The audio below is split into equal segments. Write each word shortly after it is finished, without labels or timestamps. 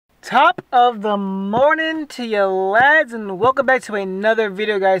Top of the morning to you lads, and welcome back to another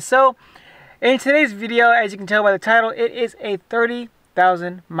video, guys. So in today's video, as you can tell by the title, it is a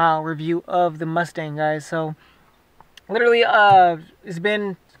 30,000 mile review of the Mustang, guys. So literally it's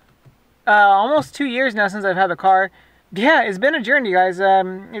been almost 2 years now since I've had the car. Yeah, it's been a journey, guys.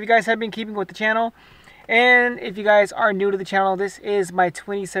 If you guys have been keeping with the channel, and if you guys are new to the channel, this is my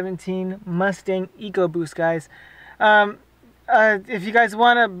 2017 Mustang EcoBoost, guys. If you guys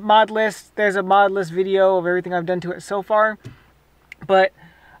want a mod list, there's a mod list video of everything I've done to it so far. But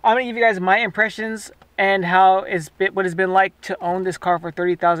I'm going to give you guys my impressions and what it's been like to own this car for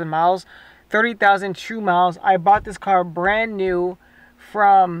 30,000 miles. 30,000 true miles. I bought this car brand new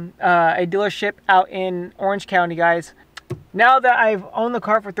from a dealership out in Orange County, guys. Now that I've owned the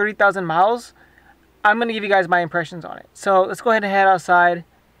car for 30,000 miles, I'm going to give you guys my impressions on it. So let's go ahead and head outside,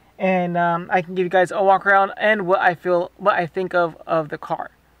 and I can give you guys a walk around and what I think of the car.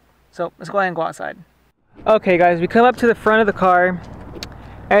 So let's go ahead and go outside. Okay, guys, we come up to the front of the car.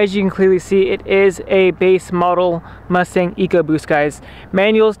 As you can clearly see, it is a base model Mustang EcoBoost, guys.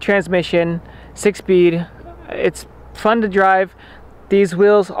 Manual transmission, 6-speed. It's fun to drive. These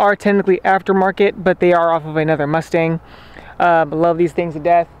wheels are technically aftermarket, but they are off of another Mustang. Love these things to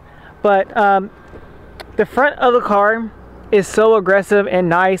death. But the front of the car is so aggressive and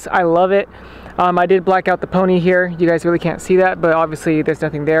nice. I love it. I did black out the pony here. You guys really can't see that, but obviously there's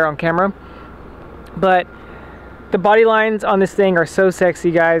nothing there on camera. But the body lines on this thing are so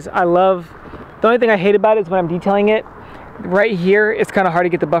sexy, guys. I love. The only thing I hate about it is when I'm detailing it. Right here, it's kind of hard to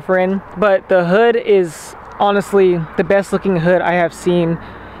get the buffer in, but the hood is honestly the best looking hood I have seen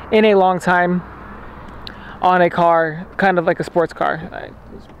in a long time on a car, kind of like a sports car.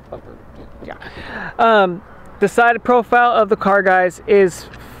 Yeah. The side profile of the car, guys, is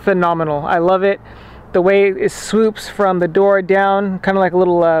phenomenal. I love it. The way it swoops from the door down, kind of like a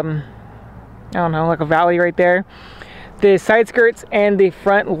little, I don't know, like a valley right there. The side skirts and the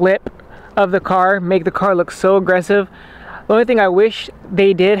front lip of the car make the car look so aggressive. The only thing I wish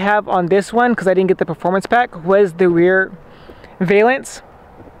they did have on this one, because I didn't get the performance pack, was the rear valence.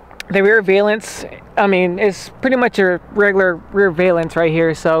 The rear valence, I mean, it's pretty much a regular rear valence right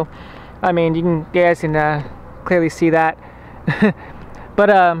here. So, I mean, you guys can clearly see that. But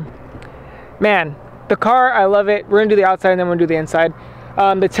man, the car, I love it. We're gonna do the outside and then we're gonna do the inside.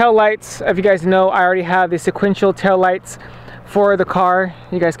 The tail lights, if you guys know, I already have the sequential tail lights for the car.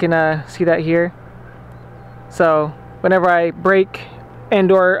 You guys can see that here. So whenever I brake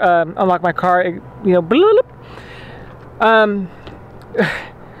and or unlock my car, it, you know,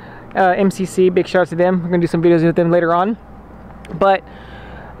 MCC, big shout out to them. We're gonna do some videos with them later on. But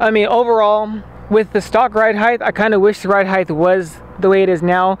I mean, overall, with the stock ride height, I kind of wish the ride height was the way it is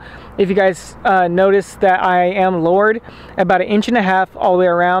now. If you guys notice that I am lowered about 1.5 inches all the way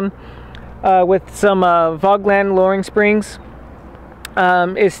around with some Vogtland lowering springs.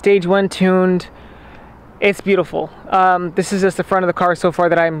 It's stage 1 tuned. It's beautiful. This is just the front of the car so far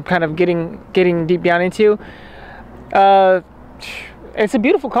that I'm kind of getting deep down into. It's a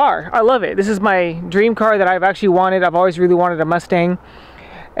beautiful car. I love it. This is my dream car that I've actually wanted. I've always really wanted a Mustang,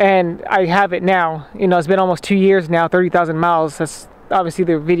 and I have it now. You know, it's been almost 2 years now, 30,000 miles. That's obviously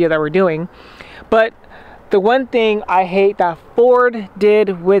the video that we're doing. But the one thing I hate that Ford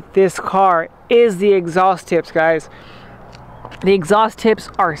did with this car is the exhaust tips, guys. The exhaust tips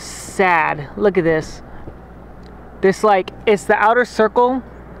are sad. Look at this. This, like, it's the outer circle.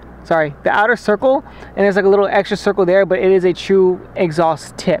 Sorry, the outer circle, and there's like a little extra circle there, but it is a true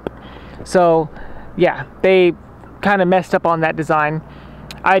exhaust tip. So yeah, they kind of messed up on that design.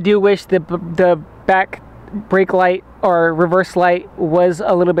 I do wish the back brake light or reverse light was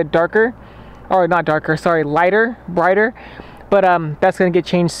a little bit darker, or not darker, sorry, lighter, brighter, but that's gonna get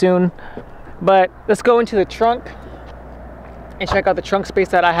changed soon. But let's go into the trunk and check out the trunk space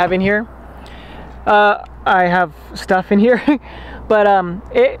that I have in here. I have stuff in here, but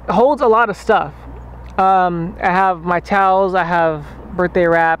it holds a lot of stuff. I have my towels, I have birthday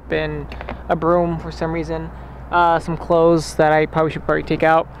wrap and a broom for some reason, some clothes that I probably should take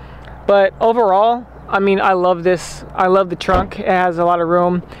out. But overall, I mean, I love this. I love the trunk. It has a lot of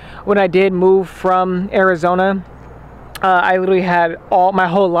room. When I did move from Arizona, I literally had my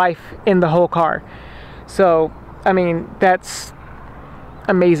whole life in the whole car. So I mean, that's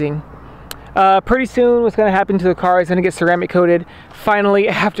amazing. Pretty soon what's going to happen to the car is going to get ceramic coated. Finally,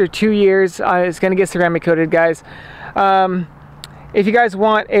 after 2 years, it's going to get ceramic coated, guys. If you guys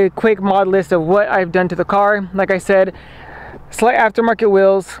want a quick mod list of what I've done to the car, like I said, slight aftermarket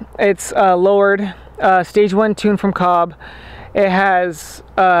wheels. It's lowered, stage 1 tune from Cobb. It has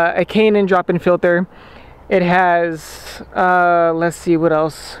a K&N drop-in filter. It has, let's see what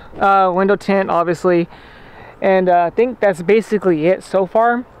else. Window tint, obviously. And I think that's basically it so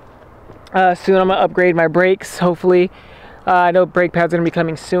far. Soon I'm gonna upgrade my brakes, hopefully. I know brake pads are gonna be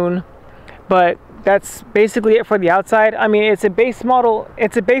coming soon, but that's basically it for the outside. I mean, it's a base model.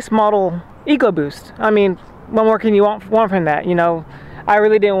 It's a base model EcoBoost. I mean, what more can you want from that? You know, I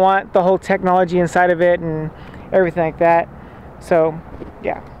really didn't want the whole technology inside of it and everything like that. So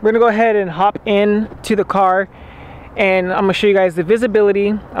yeah, we're gonna go ahead and hop in to the car, and I'm gonna show you guys the visibility.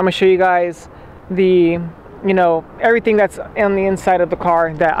 I'm gonna show you guys the, you know, everything that's on the inside of the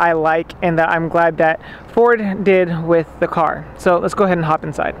car that I like and that I'm glad that Ford did with the car. So let's go ahead and hop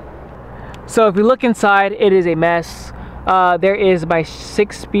inside. So if we look inside, it is a mess. There is my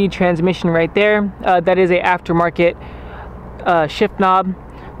 6-speed transmission right there. That is a aftermarket shift knob.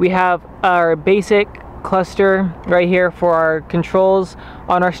 We have our basic cluster right here for our controls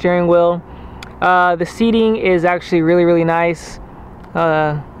on our steering wheel. The seating is actually really nice.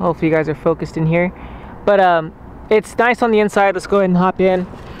 Hopefully you guys are focused in here. But it's nice on the inside. Let's go ahead and hop in.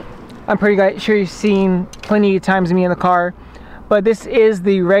 I'm pretty sure you've seen plenty of times me in the car. But this is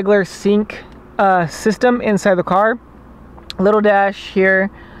the regular sync system inside the car. Little dash here.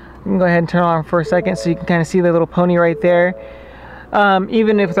 You can go ahead and turn it on for a second so you can kind of see the little pony right there.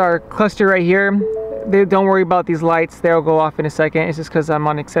 Even with our cluster right here, don't worry about these lights. They'll go off in a second. It's just because I'm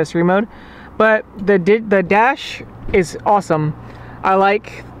on accessory mode. But the dash is awesome. I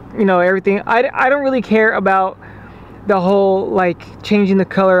like, you know, everything. I don't really care about the whole like changing the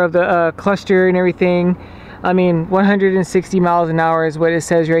color of the cluster and everything. I mean, 160 miles an hour is what it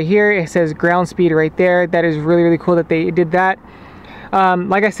says right here. It says ground speed right there. That is really cool that they did that.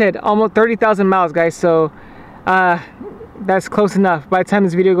 Like I said, almost 30,000 miles, guys. So that's close enough. By the time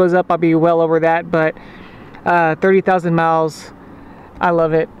this video goes up, I'll be well over that. But 30,000 miles, I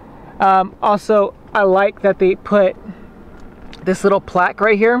love it. Also, I like that they put this little plaque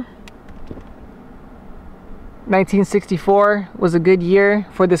right here. 1964 was a good year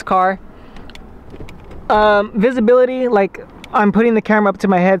for this car. Visibility, like I'm putting the camera up to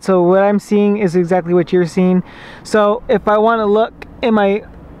my head, so what I'm seeing is exactly what you're seeing. So if I want to look in my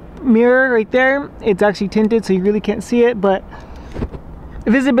mirror right there, it's actually tinted so you really can't see it, but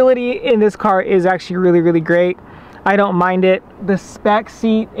visibility in this car is actually really great. I don't mind it. The back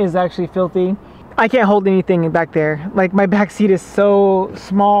seat is actually filthy. I can't hold anything back there. Like, my back seat is so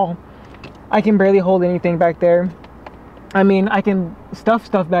small, I can barely hold anything back there. I mean, I can stuff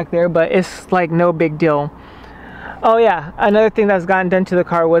stuff back there, but it's like no big deal. Oh yeah, another thing that's gotten done to the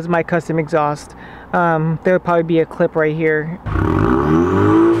car was my custom exhaust. There'll probably be a clip right here.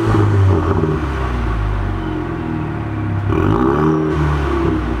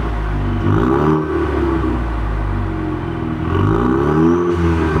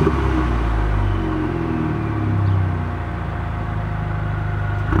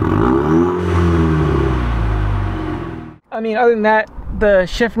 I mean, other than that, the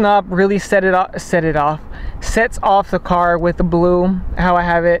shift knob really sets off the car with the blue, how I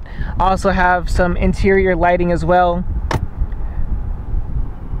have it. I also have some interior lighting as well,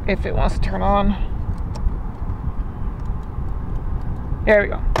 if it wants to turn on. There we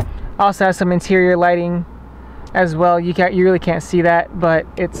go. I also have some interior lighting as well. You really can't see that, but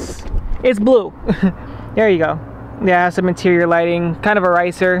it's blue. There you go. Yeah, I have some interior lighting, kind of a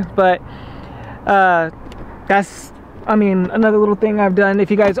ricer, but that's, I mean, another little thing I've done. If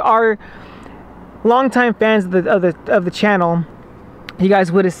you guys are longtime fans of the channel, you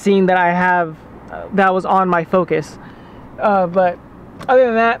guys would have seen that I have that was on my Focus. But other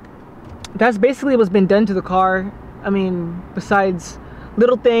than that, that's basically what's been done to the car. I mean, besides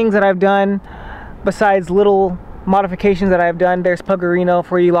little things that I've done, besides little modifications that I've done. There's Puggerino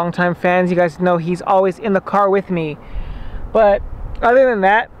for you longtime fans. You guys know he's always in the car with me. But other than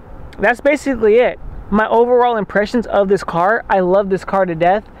that, that's basically it. My overall impressions of this car, I love this car to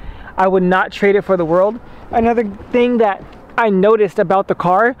death. I would not trade it for the world. Another thing that I noticed about the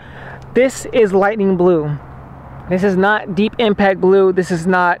car, this is lightning blue. This is not deep impact blue. This is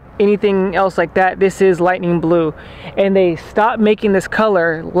not anything else like that. This is lightning blue. And they stopped making this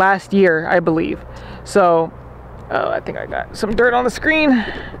color last year, I believe. So, oh, I think I got some dirt on the screen.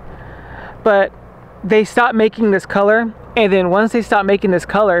 But they stopped making this color. And then once they stopped making this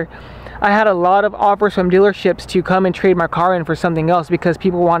color, I had a lot of offers from dealerships to come and trade my car in for something else because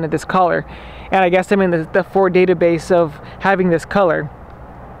people wanted this color. And I guess I'm in the Ford database of having this color.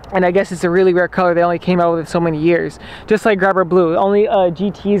 And I guess it's a really rare color. They only came out with it so many years. Just like Grabber Blue. Only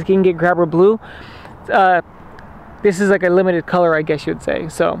GTs can get Grabber Blue. This is like a limited color, I guess you would say.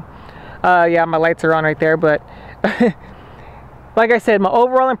 So, yeah, my lights are on right there. But like I said, my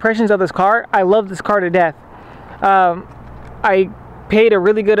overall impressions of this car, I love this car to death. I paid a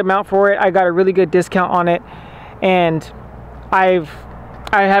really good amount for it. I got a really good discount on it, and I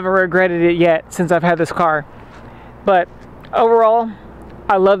haven't regretted it yet since I've had this car. But overall,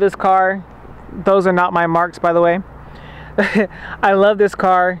 I love this car. Those are not my marks, by the way. I love this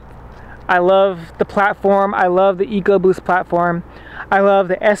car. I love the platform. I love the EcoBoost platform. I love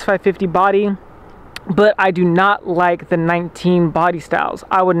the S550 body, but I do not like the 19 body styles.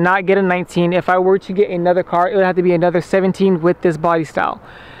 I would not get a 19. If I were to get another car, it would have to be another 17 with this body style.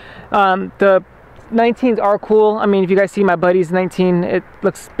 The 19s are cool. I mean, if you guys see my buddy's 19, it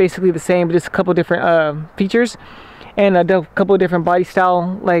looks basically the same, but just a couple different features and a couple different body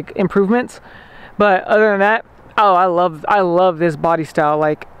style like improvements. But other than that, oh, I love this body style.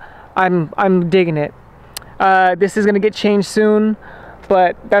 Like, I'm digging it. This is gonna get changed soon,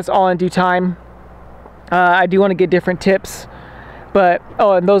 but that's all in due time. I do want to get different tips, but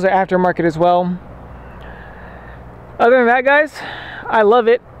oh, and those are aftermarket as well. Other than that, guys, I love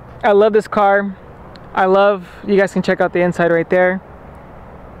it. I love this car. You guys can check out the inside right there.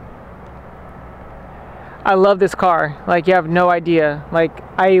 I love this car. Like, you have no idea. Like,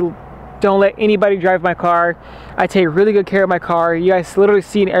 I don't let anybody drive my car. I take really good care of my car. You guys literally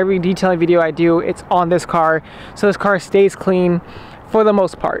see in every detailing video I do, it's on this car. So this car stays clean for the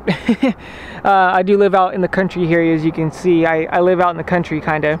most part. I do live out in the country here, as you can see. I live out in the country,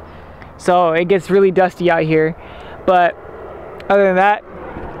 kind of. So it gets really dusty out here. But other than that,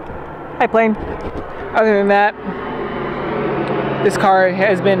 hi plane. Other than that, this car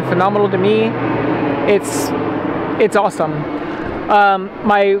has been phenomenal to me. It's awesome.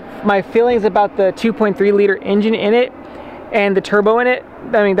 My feelings about the 2.3 liter engine in it and the turbo in it,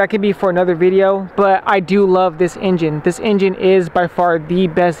 I mean, that could be for another video, but I do love this engine. This engine is by far the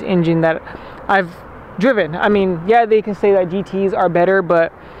best engine that I've driven. I mean, yeah, they can say that GTs are better,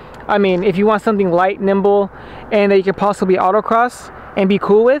 but I mean, if you want something light, nimble, and that you can possibly autocross and be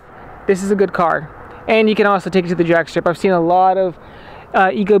cool with, this is a good car. And you can also take it to the drag strip. I've seen a lot of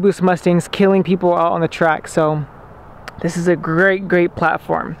EcoBoost Mustangs killing people out on the track, so this is a great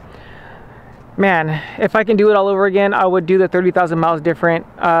platform. Man, if I can do it all over again, I would do the 30,000 miles different.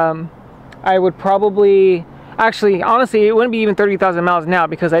 I would probably, actually, honestly, it wouldn't be even 30,000 miles now,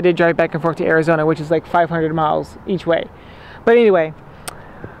 because I did drive back and forth to Arizona, which is like 500 miles each way. But anyway,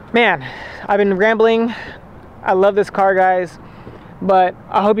 man, I've been rambling. I love this car, guys. But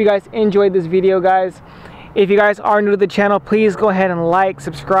I hope you guys enjoyed this video, guys. If you guys are new to the channel, please go ahead and like,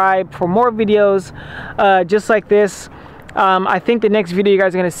 subscribe for more videos just like this. I think the next video you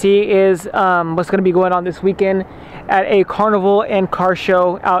guys are going to see is what's going to be going on this weekend at a carnival and car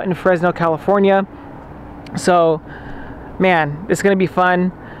show out in Fresno, California. So, man, it's going to be fun.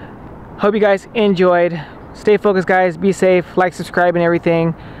 Hope you guys enjoyed. Stay focused, guys. Be safe. Like, subscribe, and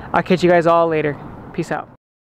everything. I'll catch you guys all later. Peace out.